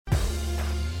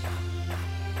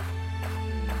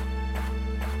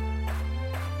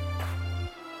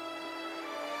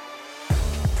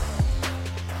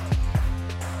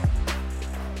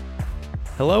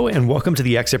Hello and welcome to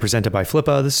The Exit presented by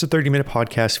Flippa. This is a 30-minute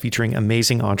podcast featuring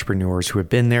amazing entrepreneurs who have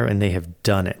been there and they have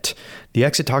done it. The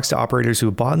Exit talks to operators who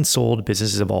have bought and sold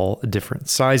businesses of all different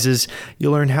sizes.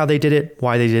 You'll learn how they did it,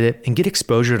 why they did it, and get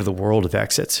exposure to the world of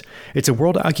exits. It's a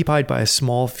world occupied by a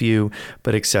small few,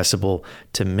 but accessible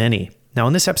to many. Now,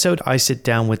 in this episode, I sit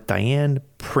down with Diane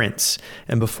Prince.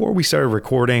 And before we started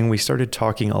recording, we started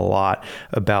talking a lot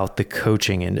about the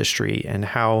coaching industry and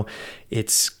how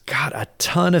it's got a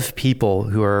ton of people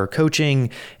who are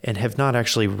coaching and have not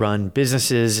actually run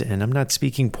businesses. And I'm not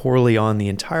speaking poorly on the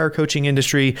entire coaching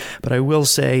industry, but I will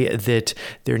say that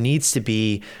there needs to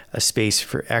be a space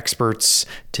for experts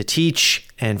to teach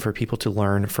and for people to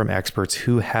learn from experts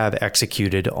who have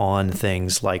executed on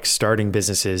things like starting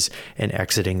businesses and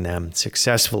exiting them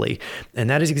successfully. And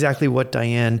that is exactly what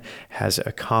Diane has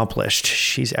accomplished.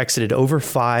 She's exited over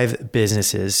 5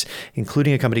 businesses,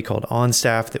 including a company called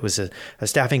OnStaff that was a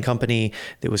staffing company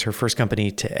that was her first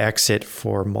company to exit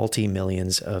for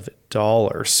multi-millions of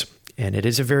dollars. And it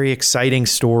is a very exciting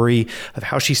story of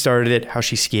how she started it, how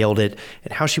she scaled it,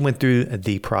 and how she went through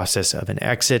the process of an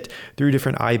exit through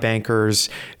different iBankers,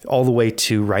 all the way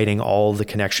to writing all the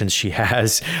connections she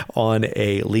has on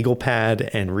a legal pad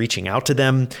and reaching out to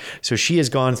them. So she has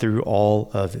gone through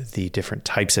all of the different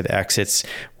types of exits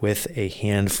with a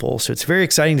handful. So it's very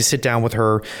exciting to sit down with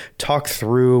her, talk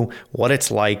through what it's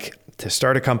like to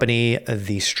start a company,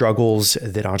 the struggles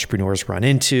that entrepreneurs run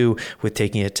into with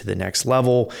taking it to the next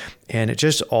level, and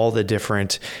just all the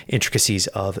different intricacies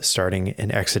of starting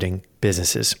and exiting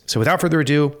businesses. So without further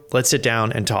ado, let's sit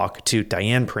down and talk to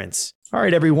Diane Prince. All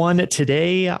right, everyone.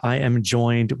 Today, I am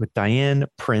joined with Diane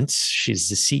Prince. She's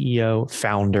the CEO,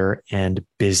 founder, and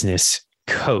business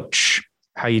coach.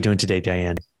 How are you doing today,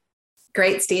 Diane?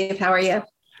 Great, Steve. How are you?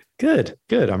 Good.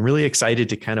 I'm really excited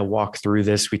to kind of walk through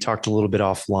this. We talked a little bit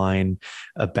offline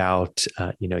about,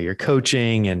 your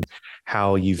coaching and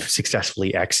how you've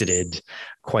successfully exited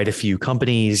quite a few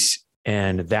companies.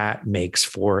 And that makes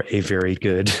for a very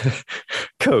good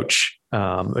coach,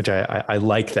 which I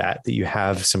like that you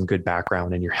have some good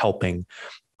background and you're helping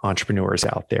entrepreneurs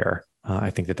out there.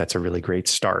 I think that's a really great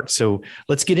start. So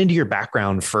let's get into your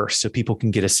background first so people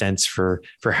can get a sense for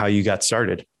how you got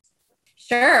started.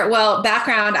 Sure. Well,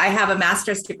 background, I have a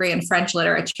master's degree in French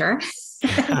literature.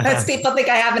 Most people think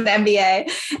I have an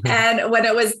MBA. And when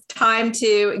it was time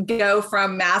to go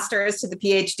from master's to the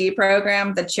PhD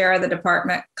program, the chair of the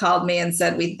department called me and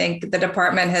said, we think the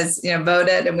department has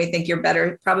voted and we think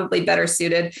you're probably better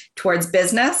suited towards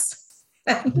business.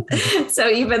 So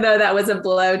even though that was a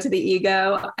blow to the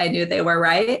ego, I knew they were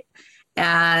right.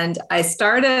 And I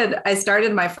started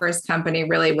my first company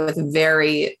really with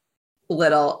very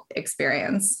little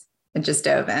experience and just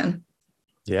dove in.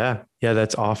 Yeah,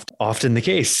 that's often the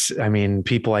case. I mean,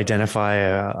 people identify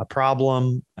a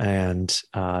problem and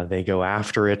they go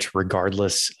after it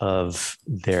regardless of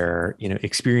their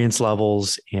experience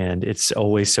levels. And it's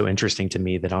always so interesting to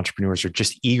me that entrepreneurs are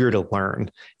just eager to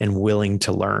learn and willing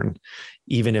to learn,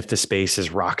 even if the space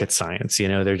is rocket science.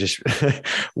 They're just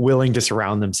willing to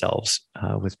surround themselves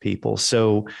with people.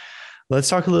 So let's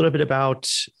talk a little bit about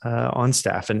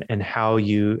OnStaff and how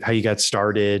you got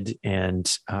started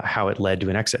and how it led to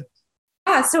an exit.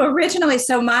 Yeah. So originally,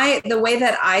 the way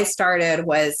that I started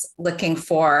was looking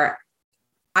for,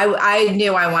 I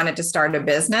knew I wanted to start a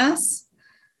business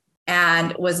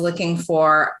and was looking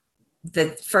for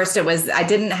I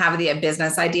didn't have the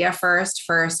business idea first.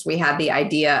 First, we had the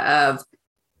idea of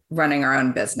running our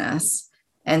own business.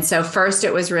 And so first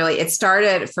it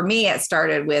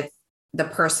started with the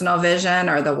personal vision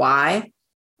or the why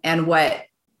and what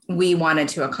we wanted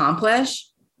to accomplish.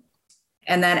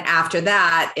 And then after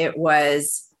that, it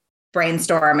was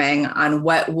brainstorming on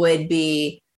what would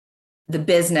be a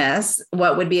business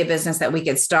that we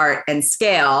could start and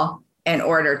scale in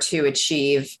order to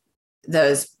achieve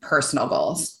those personal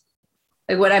goals.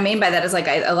 Like what I mean by that is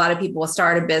a lot of people will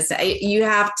start a business.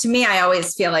 I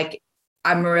always feel like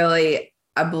I'm really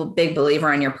a big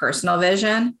believer in your personal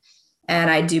vision. And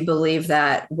I do believe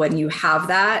that when you have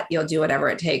that, you'll do whatever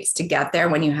it takes to get there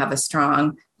when you have a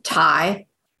strong tie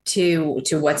to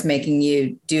what's making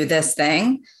you do this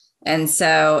thing. And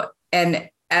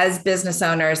as business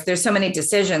owners, there's so many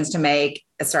decisions to make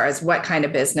as far as what kind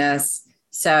of business.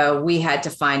 So we had to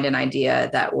find an idea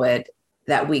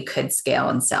that we could scale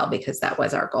and sell because that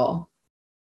was our goal.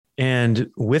 And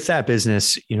with that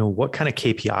business, what kind of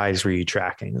KPIs were you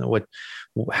tracking?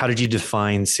 How did you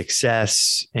define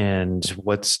success and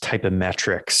what type of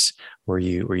metrics were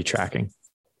you tracking?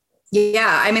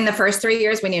 Yeah. I mean, the first 3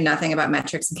 years, we knew nothing about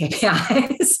metrics and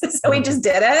KPIs. So we just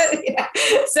did it. Yeah.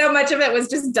 So much of it was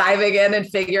just diving in and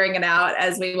figuring it out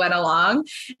as we went along.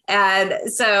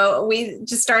 And so we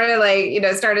just started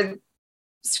started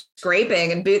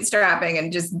scraping and bootstrapping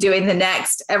and just doing the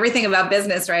next. Everything about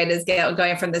business, right, is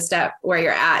going from the step where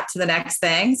you're at to the next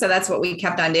thing. So that's what we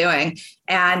kept on doing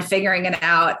and figuring it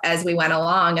out as we went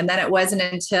along. And then it wasn't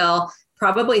until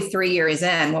probably 3 years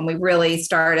in when we really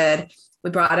started,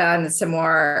 we brought on some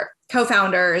more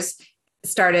co-founders,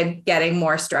 started getting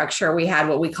more structure. We had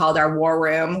what we called our war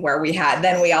room, where we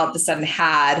all of a sudden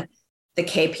had the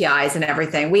KPIs and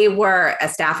everything. We were a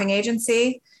staffing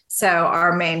agency. So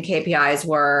our main KPIs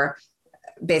were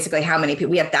basically how many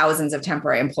people. We had thousands of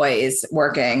temporary employees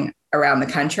working around the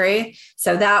country.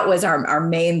 So that was our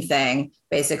main thing,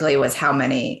 basically, was how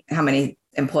many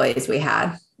employees we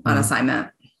had on assignment.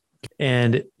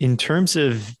 And in terms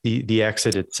of the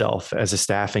exit itself as a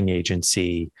staffing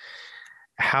agency,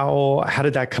 how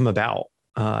did that come about,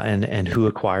 and who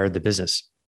acquired the business?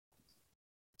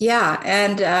 Yeah,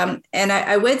 and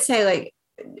I would say, like,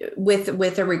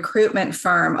 with a recruitment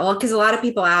firm, because a lot of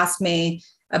people ask me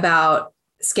about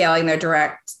scaling their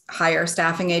direct hire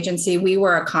staffing agency. We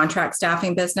were a contract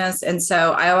staffing business. And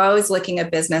so I'm always looking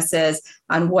at businesses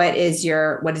on what is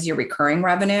your recurring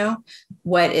revenue?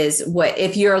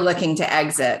 If you're looking to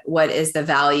exit, what is the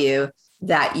value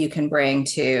that you can bring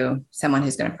to someone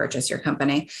who's going to purchase your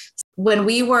company? When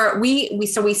we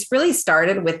really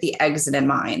started with the exit in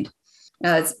mind.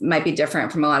 Now, it might be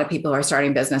different from a lot of people who are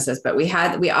starting businesses, but we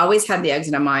always had the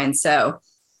exit in mind. So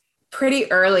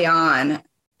pretty early on,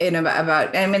 it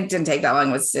didn't take that long.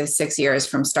 It was 6 years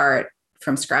from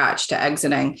scratch to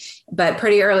exiting. But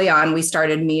pretty early on, we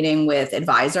started meeting with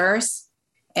advisors,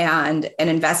 and an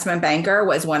investment banker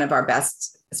was one of our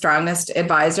strongest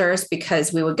advisors,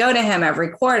 because we would go to him every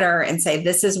quarter and say,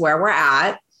 this is where we're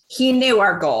at. He knew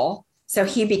our goal. So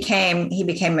he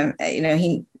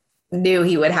knew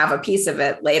he would have a piece of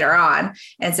it later on.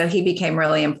 And so he became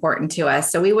really important to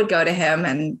us. So we would go to him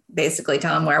and basically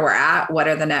tell him where we're at, what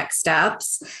are the next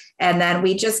steps. And then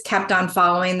we just kept on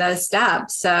following those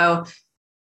steps. So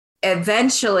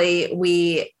eventually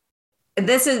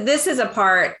this is a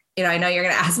part, I know you're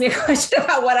going to ask me a question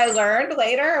about what I learned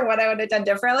later or what I would have done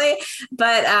differently,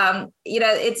 but,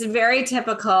 it's very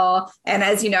typical. And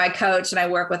as you know, I coach and I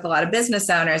work with a lot of business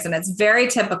owners, and it's very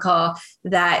typical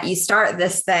that you start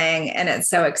this thing and it's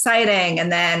so exciting.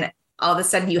 And then all of a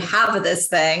sudden you have this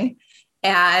thing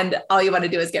and all you want to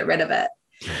do is get rid of it.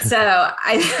 So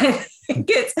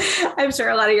I'm sure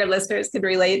a lot of your listeners could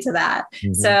relate to that.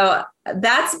 Mm-hmm. So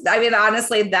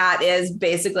honestly, that is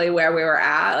basically where we were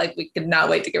at. Like, we could not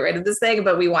wait to get rid of this thing,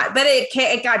 but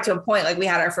it got to a point, like, we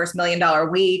had our first $1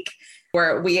 million week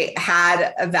where we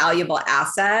had a valuable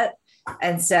asset.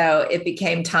 And so it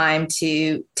became time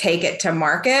to take it to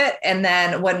market. And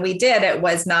then when we did, it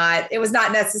was not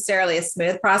necessarily a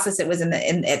smooth process. It was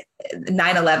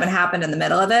 9/11 happened in the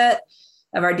middle of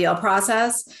our deal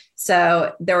process.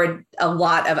 So there were a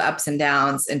lot of ups and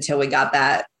downs until we got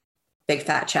that big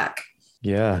fat check.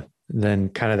 Yeah. Then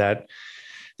kind of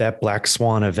that black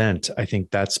swan event, I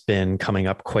think that's been coming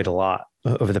up quite a lot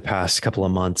over the past couple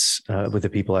of months with the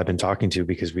people I've been talking to,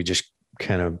 because we just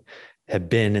kind of have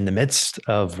been in the midst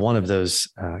of one of those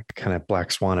kind of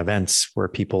black swan events where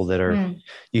people that are,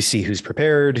 you see who's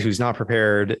prepared, who's not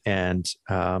prepared. And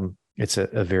it's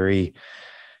a very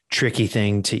tricky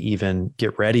thing to even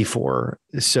get ready for.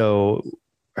 So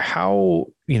how,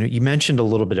 you mentioned a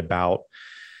little bit about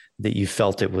that you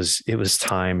felt it was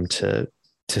time to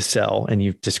sell. And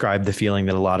you've described the feeling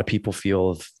that a lot of people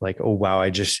feel of like, oh, wow, I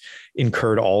just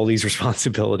incurred all these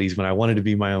responsibilities when I wanted to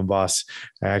be my own boss.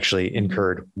 I actually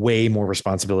incurred way more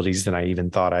responsibilities than I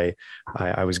even thought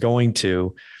I was going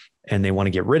to, and they want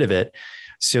to get rid of it.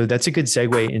 So that's a good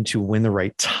segue into when the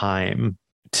right time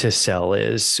to sell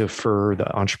is. So for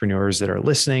the entrepreneurs that are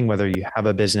listening, whether you have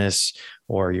a business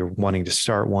or you're wanting to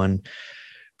start one,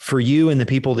 for you and the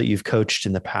people that you've coached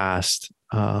in the past,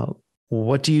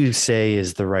 what do you say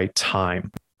is the right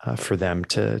time for them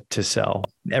to sell?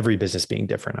 Every business being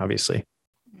different, obviously.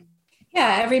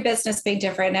 Yeah, every business being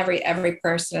different, every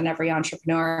person and every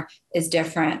entrepreneur is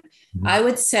different. Mm-hmm. I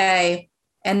would say,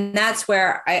 and that's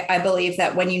where I believe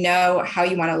that when you know how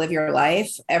you want to live your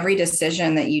life, every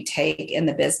decision that you take in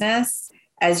the business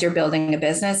as you're building a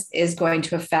business is going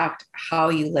to affect how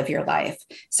you live your life.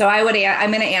 So I'm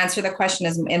going to answer the question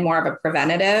in more of a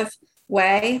preventative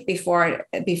way before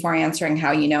answering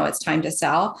how you know it's time to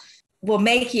sell. Will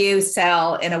make you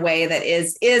sell in a way that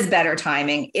is better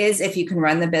timing, is if you can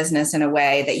run the business in a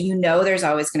way that there's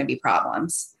always going to be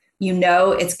problems.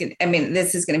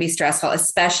 this is going to be stressful,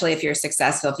 especially if you're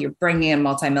successful, if you're bringing in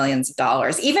multi-millions of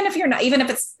dollars, even if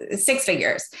it's six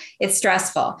figures, it's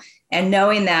stressful. And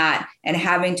knowing that and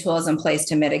having tools in place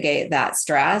to mitigate that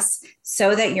stress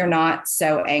so that you're not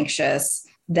so anxious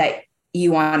that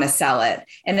you want to sell it.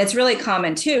 And it's really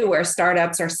common too, where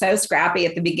startups are so scrappy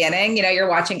at the beginning, you're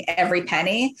watching every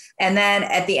penny. And then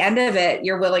at the end of it,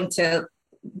 you're willing to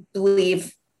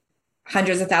leave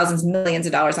hundreds of thousands, millions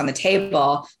of dollars on the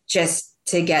table just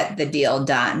to get the deal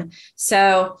done.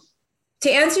 So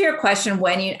to answer your question,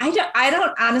 I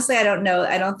don't know.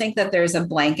 I don't think that there's a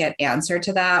blanket answer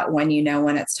to that when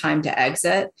it's time to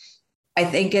exit. I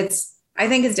think it's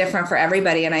different for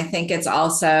everybody. And I think it's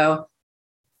also,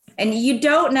 and you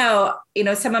don't know,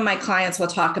 some of my clients will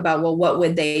talk about, well, what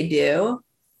would they do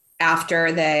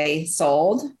after they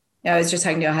sold? I was just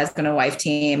talking to a husband and wife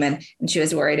team and she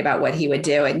was worried about what he would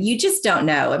do. And you just don't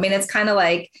know. I mean, it's kind of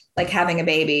like having a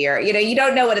baby or, you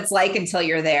don't know what it's like until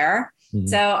you're there. Mm-hmm.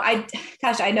 So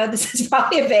I know this is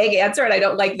probably a vague answer and I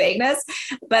don't like vagueness,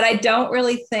 but I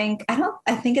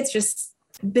think it's just,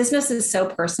 business is so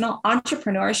personal.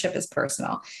 Entrepreneurship is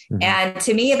personal. Mm-hmm. And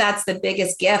to me, that's the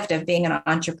biggest gift of being an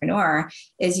entrepreneur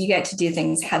is you get to do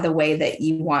things the way that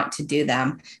you want to do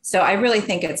them. So I really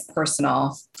think it's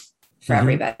personal for mm-hmm.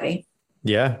 everybody.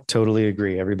 Yeah, totally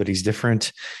agree. Everybody's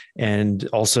different. And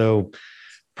also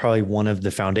probably one of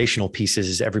the foundational pieces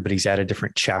is everybody's at a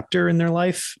different chapter in their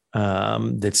life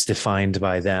that's defined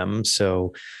by them.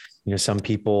 So, some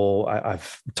people,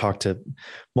 I've talked to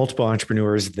multiple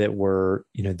entrepreneurs that were,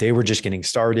 they were just getting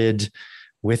started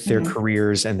with their mm-hmm.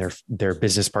 careers and their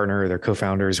business partner or their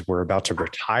co-founders were about to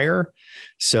retire.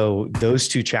 So those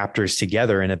two chapters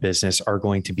together in a business are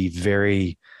going to be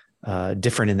very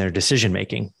different in their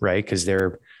decision-making, right? Because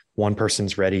one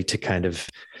person's ready to kind of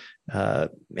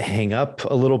hang up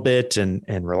a little bit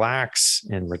and relax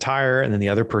and retire. And then the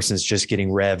other person's just getting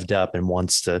revved up and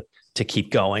wants to keep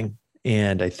going.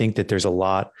 And I think that there's a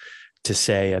lot to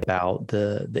say about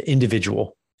the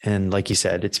individual. And like you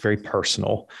said, it's very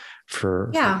personal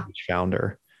for each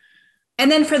founder. And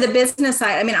then for the business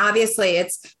side, obviously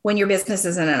it's when your business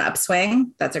is in an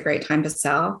upswing, that's a great time to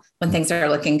sell when things are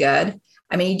looking good.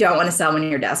 You don't want to sell when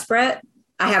you're desperate.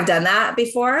 I have done that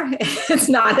before. It's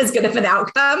not as good of an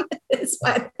outcome. It's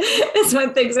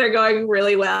when things are going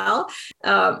really well.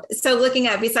 So looking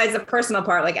at, besides the personal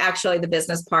part, like actually the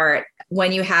business part,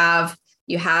 when you have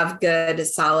good,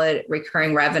 solid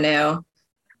recurring revenue,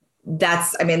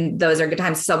 those are good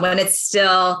times. So when it's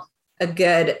still a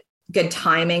good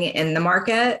timing in the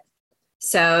market.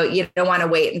 So you don't want to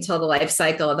wait until the life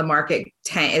cycle of the market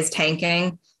is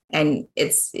tanking and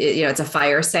it's a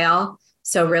fire sale.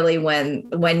 So really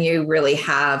when you really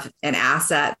have an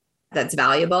asset that's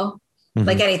valuable, mm-hmm.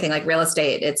 like anything, like real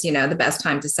estate, it's, the best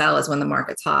time to sell is when the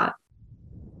market's hot.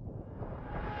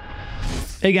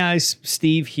 Hey guys,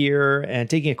 Steve here, and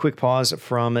taking a quick pause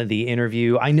from the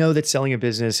interview. I know that selling a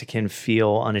business can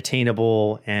feel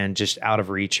unattainable and just out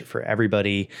of reach for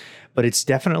everybody, but it's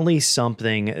definitely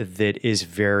something that is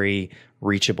very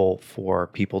reachable for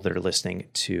people that are listening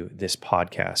to this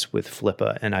podcast with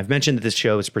Flippa. And I've mentioned that this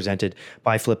show is presented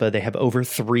by Flippa. They have over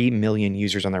 3 million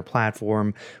users on their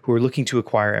platform who are looking to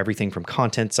acquire everything from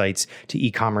content sites to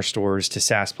e-commerce stores to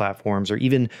SaaS platforms or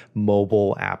even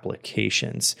mobile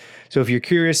applications. So if you're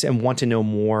curious and want to know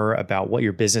more about what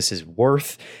your business is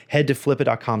worth, head to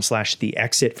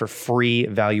flippa.com/theexit for free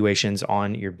valuations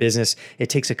on your business.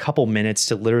 It takes a couple minutes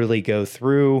to literally go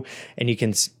through, and you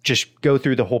can just go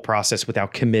through the whole process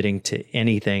without committing to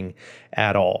anything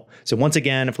at all. So once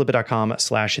again,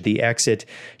 flippa.com/theexit,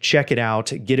 check it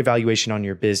out, get a valuation on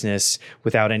your business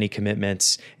without any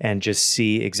commitments, and just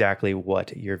see exactly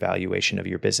what your valuation of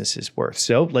your business is worth.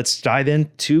 So let's dive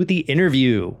into the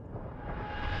interview.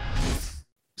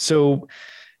 So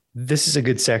this is a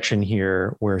good section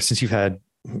here where, since you've had,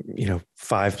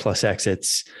 5+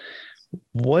 exits,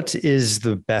 what is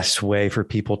the best way for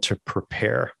people to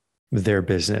prepare their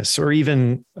business or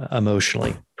even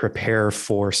emotionally prepare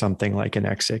for something like an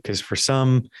exit? Because for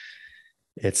some,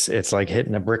 it's like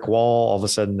hitting a brick wall. All of a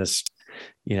sudden, this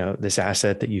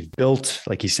asset that you've built,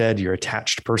 like you said, you're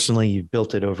attached personally, you've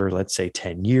built it over, let's say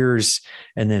 10 years,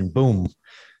 and then boom,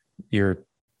 you're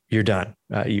done.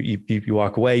 You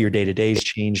walk away, your day-to-day's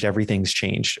changed, everything's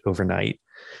changed overnight.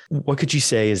 What could you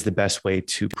say is the best way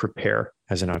to prepare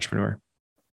as an entrepreneur?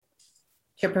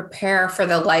 To prepare for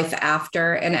the life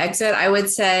after an exit, I would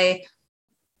say,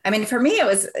 for me, it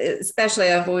was, especially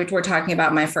if we're talking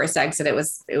about my first exit, it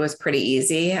was pretty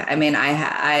easy. I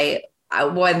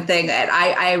one thing that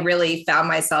I really found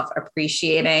myself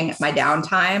appreciating my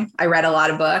downtime. I read a lot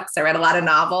of books. I read a lot of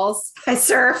novels. I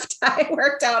surfed. I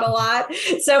worked out a lot.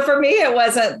 So for me,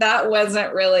 that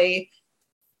wasn't really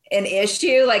an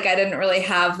issue. Like I didn't really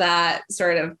have that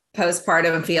sort of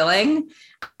postpartum feeling.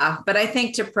 But I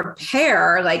think to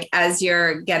prepare, like as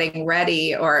you're getting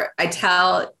ready, or I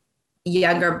tell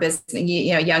younger business,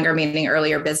 younger meaning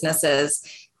earlier businesses,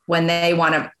 when they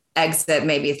want to exit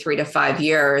maybe 3 to 5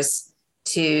 years,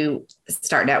 to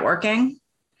start networking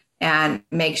and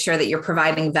make sure that you're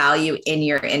providing value in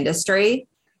your industry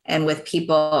and with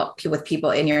people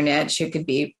in your niche who could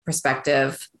be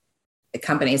prospective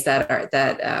companies that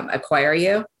acquire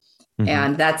you. Mm-hmm.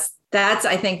 And that's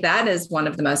I think that is one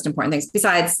of the most important things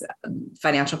besides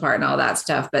financial part and all that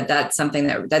stuff. But that's something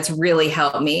that's really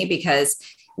helped me, because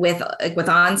with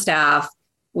OnStaff,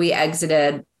 we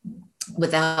exited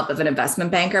with the help of an investment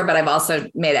banker, but I've also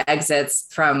made exits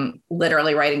from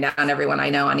literally writing down everyone I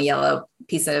know on a yellow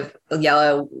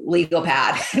legal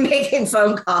pad and making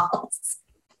phone calls.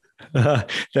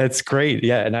 That's great.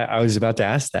 Yeah. And I was about to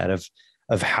ask that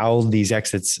of how these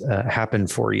exits happen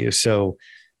for you. So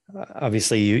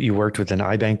obviously you worked with an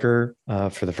iBanker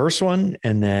for the first one,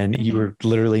 and then you were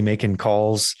literally making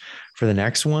calls for the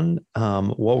next one.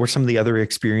 What were some of the other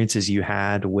experiences you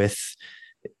had with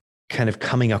kind of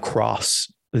coming across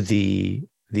the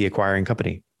acquiring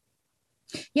company?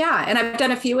 Yeah. And I've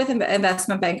done a few with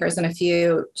investment bankers and a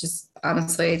few just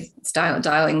honestly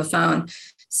dialing the phone.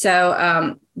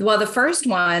 So, the first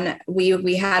one,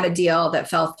 we had a deal that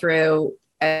fell through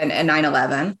in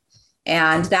 9/11.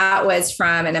 And that was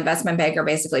from an investment banker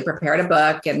basically prepared a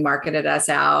book and marketed us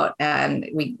out. And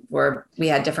we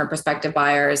had different prospective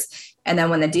buyers. And then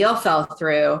when the deal fell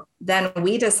through, then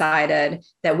we decided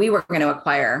that we were going to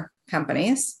acquire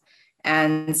companies.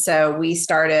 And so we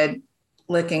started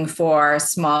looking for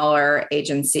smaller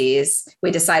agencies.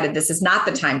 We decided this is not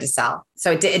the time to sell.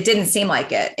 So it didn't seem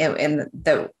like it in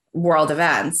the world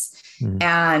events. Mm.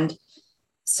 And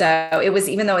so it was,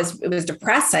 even though it was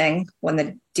depressing when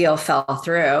the deal fell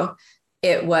through,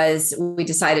 we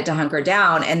decided to hunker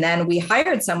down. And then we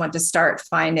hired someone to start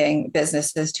finding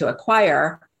businesses to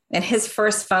acquire. And his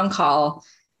first phone call,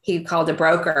 he called a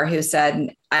broker who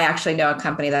said, I actually know a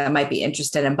company that might be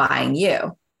interested in buying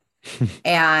you.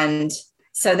 And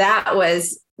so that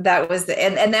was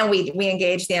and then we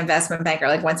engaged the investment banker.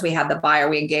 Like once we had the buyer,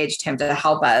 we engaged him to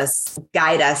help us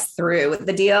guide us through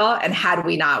the deal. And had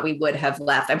we not, we would have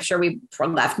left. I'm sure we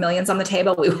left millions on the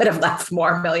table. We would have left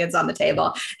more millions on the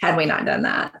table had we not done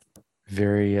that.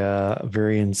 Very,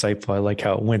 very insightful. I like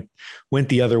how it went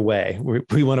the other way.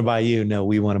 We want to buy you. No,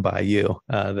 we want to buy you.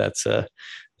 That's a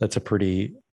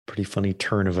pretty funny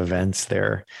turn of events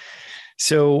there.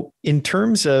 So in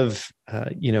terms of,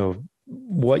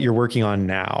 what you're working on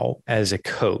now as a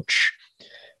coach,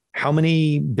 how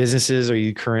many businesses are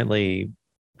you currently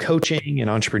coaching and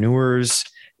entrepreneurs?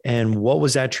 And what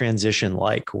was that transition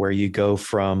like, where you go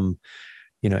from,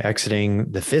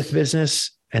 exiting the 5th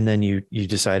business, and then you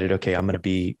decided, okay, I'm going to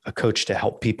be a coach to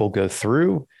help people go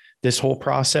through this whole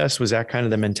process? Was that kind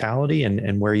of the mentality,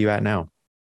 and where are you at now?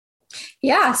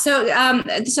 Yeah. So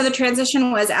the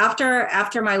transition was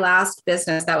after my last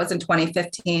business, that was in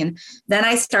 2015. Then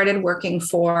I started working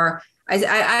for,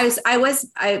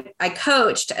 I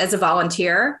coached as a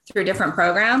volunteer through different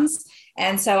programs.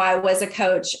 And so I was a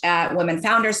coach at Women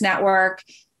Founders Network.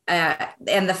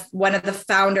 And one of the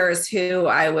founders who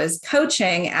I was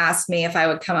coaching asked me if I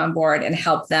would come on board and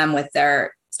help them with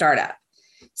their startup.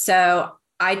 So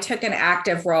I took an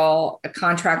active role, a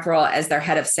contract role as their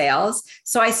head of sales.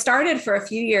 So I started for a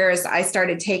few years. I'd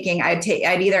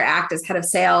either act as head of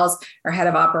sales or head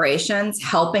of operations,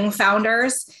 helping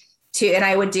founders and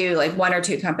I would do like 1 or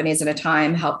 2 companies at a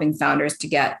time, helping founders to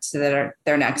get to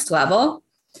their next level.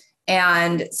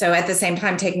 And so at the same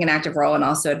time, taking an active role and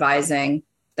also advising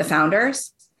the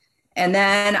founders. And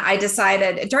then I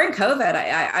decided during COVID,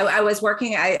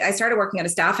 I started working at a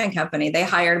staffing company. They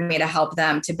hired me to help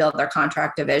them to build their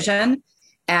contract division.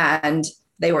 And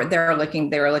they were looking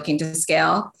to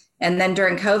scale. And then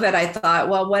during COVID, I thought,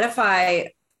 well, what if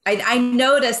I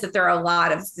noticed that there are a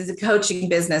lot of the coaching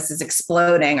business is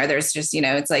exploding, or there's just,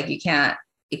 it's like, you can't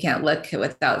look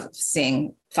without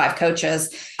seeing 5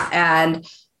 coaches. And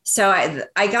so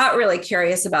I got really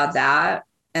curious about that.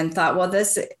 And thought, well,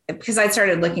 because I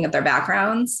started looking at their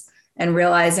backgrounds and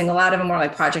realizing a lot of them were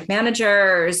like project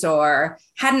managers or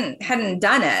hadn't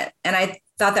done it. And I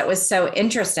thought that was so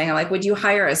interesting. I'm like, would you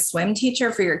hire a swim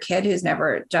teacher for your kid who's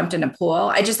never jumped in a pool?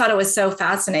 I just thought it was so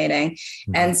fascinating.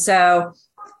 Mm-hmm. And so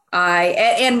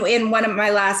in one of my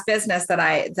last business that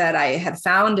I had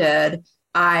founded,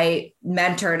 I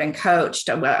mentored and coached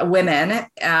women.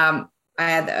 I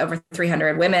had over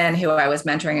 300 women who I was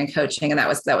mentoring and coaching, and that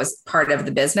was part of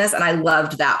the business. And I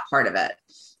loved that part of it.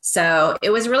 So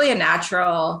it was really a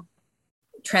natural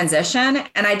transition.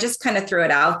 And I just kind of threw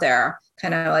it out there,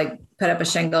 kind of like put up a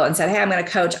shingle and said, hey, I'm going to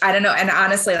coach. I don't know. And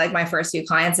honestly, like my first few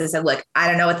clients, I said, look, I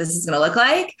don't know what this is going to look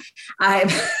like.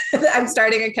 I'm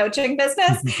starting a coaching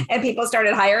business, and people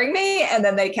started hiring me, and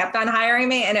then they kept on hiring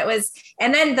me. And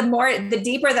then the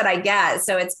deeper that I get,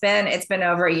 so it's been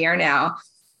over a year now.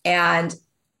 And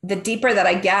the deeper that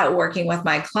I get working with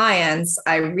my clients,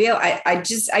 I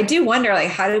do wonder, like,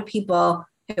 how do people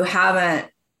who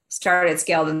haven't started,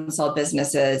 scaled, and sold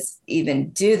businesses even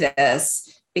do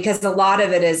this? Because a lot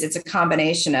of it's a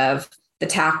combination of the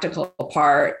tactical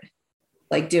part,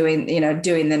 like doing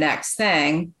the next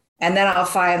thing. And then I'll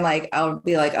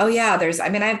be like, oh yeah,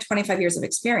 I have 25 years of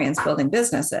experience building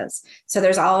businesses. So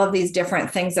there's all of these different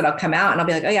things that'll come out, and I'll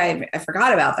be like, oh yeah, I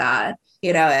forgot about that,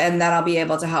 and that I'll be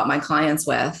able to help my clients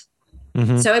with.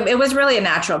 Mm-hmm. So it was really a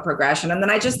natural progression. And then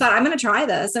I just thought, I'm going to try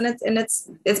this, and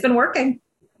it's been working.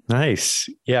 Nice.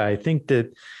 Yeah. I think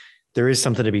that there is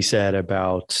something to be said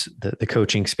about the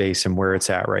coaching space and where it's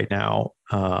at right now.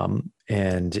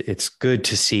 And it's good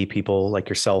to see people like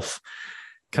yourself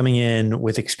coming in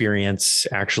with experience,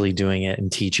 actually doing it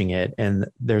and teaching it. And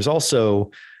there's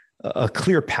also a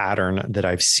clear pattern that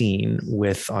I've seen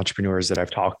with entrepreneurs that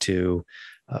I've talked to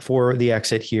for the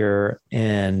exit here,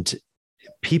 and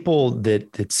people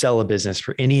that sell a business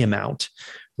for any amount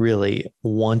really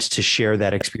want to share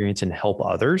that experience and help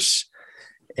others.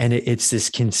 And it's this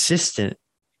consistent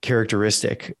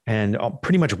characteristic. And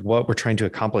pretty much what we're trying to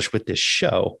accomplish with this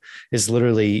show is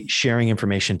literally sharing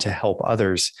information to help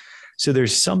others. So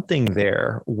there's something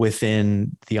there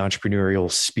within the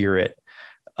entrepreneurial spirit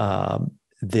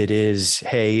that is,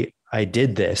 hey, I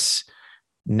did this.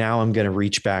 Now I'm going to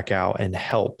reach back out and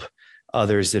help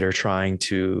others that are trying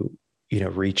to,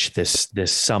 reach this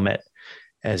summit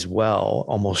as well,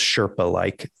 almost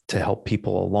Sherpa-like, to help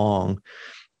people along.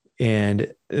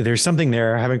 And there's something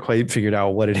there. I haven't quite figured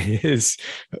out what it is,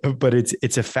 but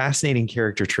it's a fascinating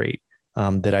character trait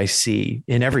that I see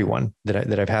in everyone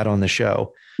that I've had on the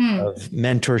show, of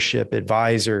mentorship,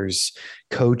 advisors,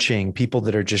 coaching, people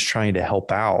that are just trying to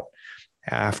help out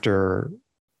after,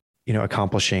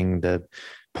 accomplishing the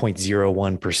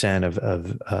 0.01%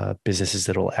 of businesses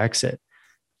that will exit.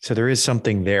 So there is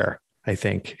something there, I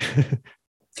think.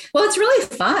 Well, it's really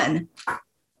fun.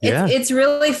 Yeah. It's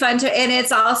really fun and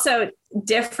it's also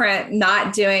different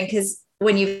not doing, because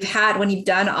when you've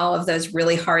done all of those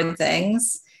really hard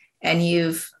things and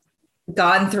you've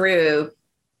gone through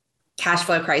cash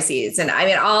flow crises and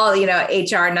all,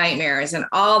 HR nightmares and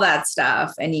all that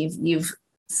stuff, and you've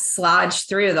slodged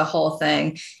through the whole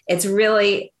thing. It's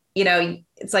really,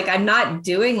 it's like, I'm not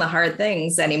doing the hard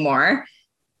things anymore.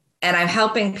 And I'm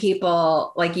helping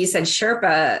people, like you said,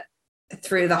 Sherpa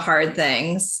through the hard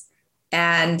things.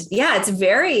 And yeah, it's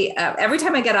very, every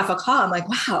time I get off a call, I'm like,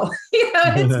 wow,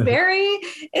 it's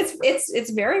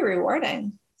very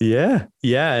rewarding. Yeah.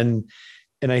 Yeah. And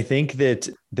I think that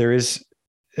there's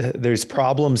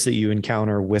problems that you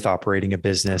encounter with operating a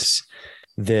business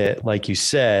that, like you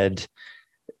said,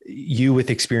 you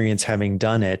with experience having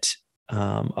done it,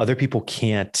 other people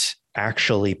can't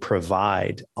actually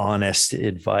provide honest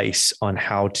advice on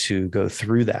how to go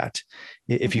through that.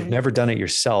 If you've never done it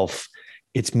yourself,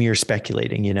 it's mere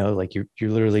speculating, like you're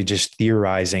literally just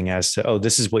theorizing as to, oh,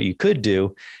 this is what you could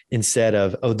do, instead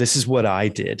of, oh, this is what I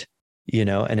did,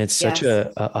 and it's such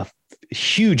a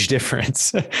huge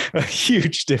difference, a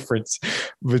huge difference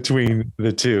between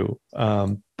the two.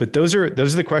 But those are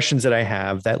the questions that I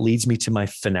have. That leads me to my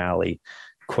finale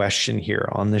question here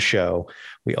on the show.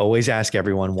 We always ask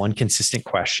everyone one consistent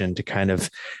question to kind of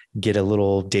get a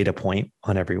little data point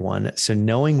on everyone. So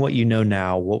knowing what you know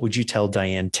now, what would you tell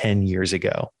Diane 10 years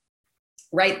ago?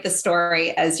 Write the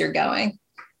story as you're going.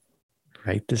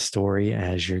 Write the story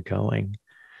as you're going.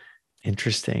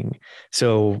 Interesting.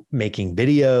 So making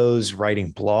videos,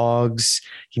 writing blogs,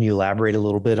 can you elaborate a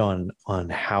little bit on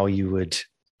how you would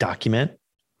document?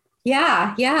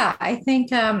 Yeah. I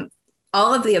think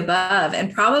all of the above,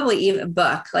 and probably even a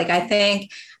book. Like I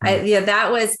think that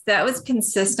was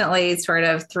consistently sort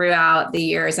of throughout the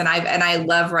years. And I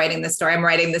love writing the story. I'm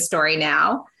writing the story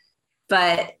now,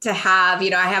 but to have, I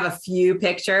have a few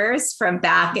pictures from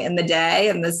back in the day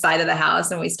and the side of the house.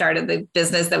 And we started the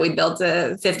business that we built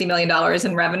to $50 million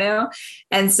in revenue.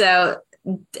 And so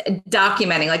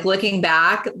documenting, like looking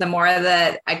back, the more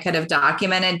that I could have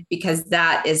documented, because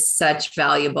that is such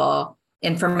valuable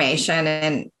information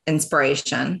and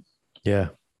inspiration. Yeah.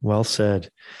 Well said.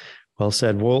 Well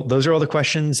said. Well, those are all the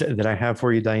questions that I have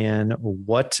for you, Diane.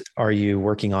 What are you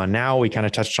working on now? We kind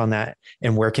of touched on that.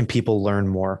 And where can people learn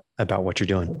more about what you're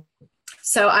doing?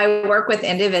 So I work with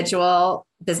individual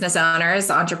business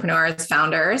owners, entrepreneurs,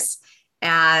 founders,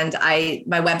 and my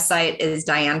website is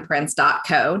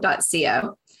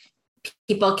dianeprince.co.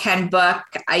 People can book.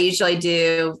 I usually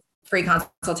do free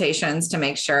consultations to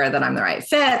make sure that I'm the right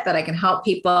fit, that I can help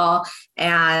people.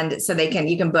 And so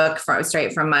you can book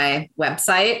straight from my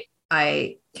website.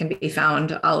 I can be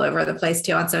found all over the place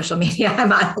too on social media.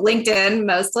 I'm on LinkedIn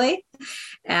mostly.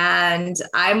 And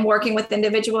I'm working with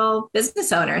individual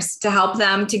business owners to help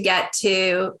them to get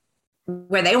to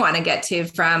where they want to get to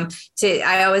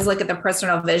I always look at the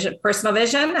personal vision,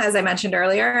 as I mentioned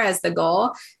earlier, as the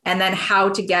goal, and then how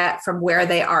to get from where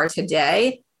they are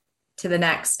today to the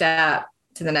next step,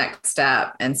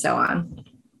 and so on.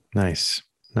 Nice.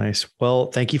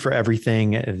 Well, thank you for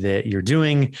everything that you're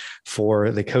doing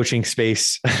for the coaching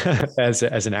space as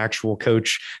an actual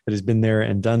coach that has been there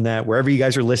and done that. Wherever you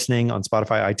guys are listening on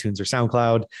Spotify, iTunes, or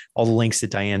SoundCloud, all the links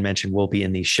that Diane mentioned will be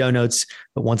in the show notes.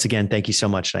 But once again, thank you so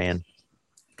much, Diane.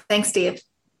 Thanks, Steve.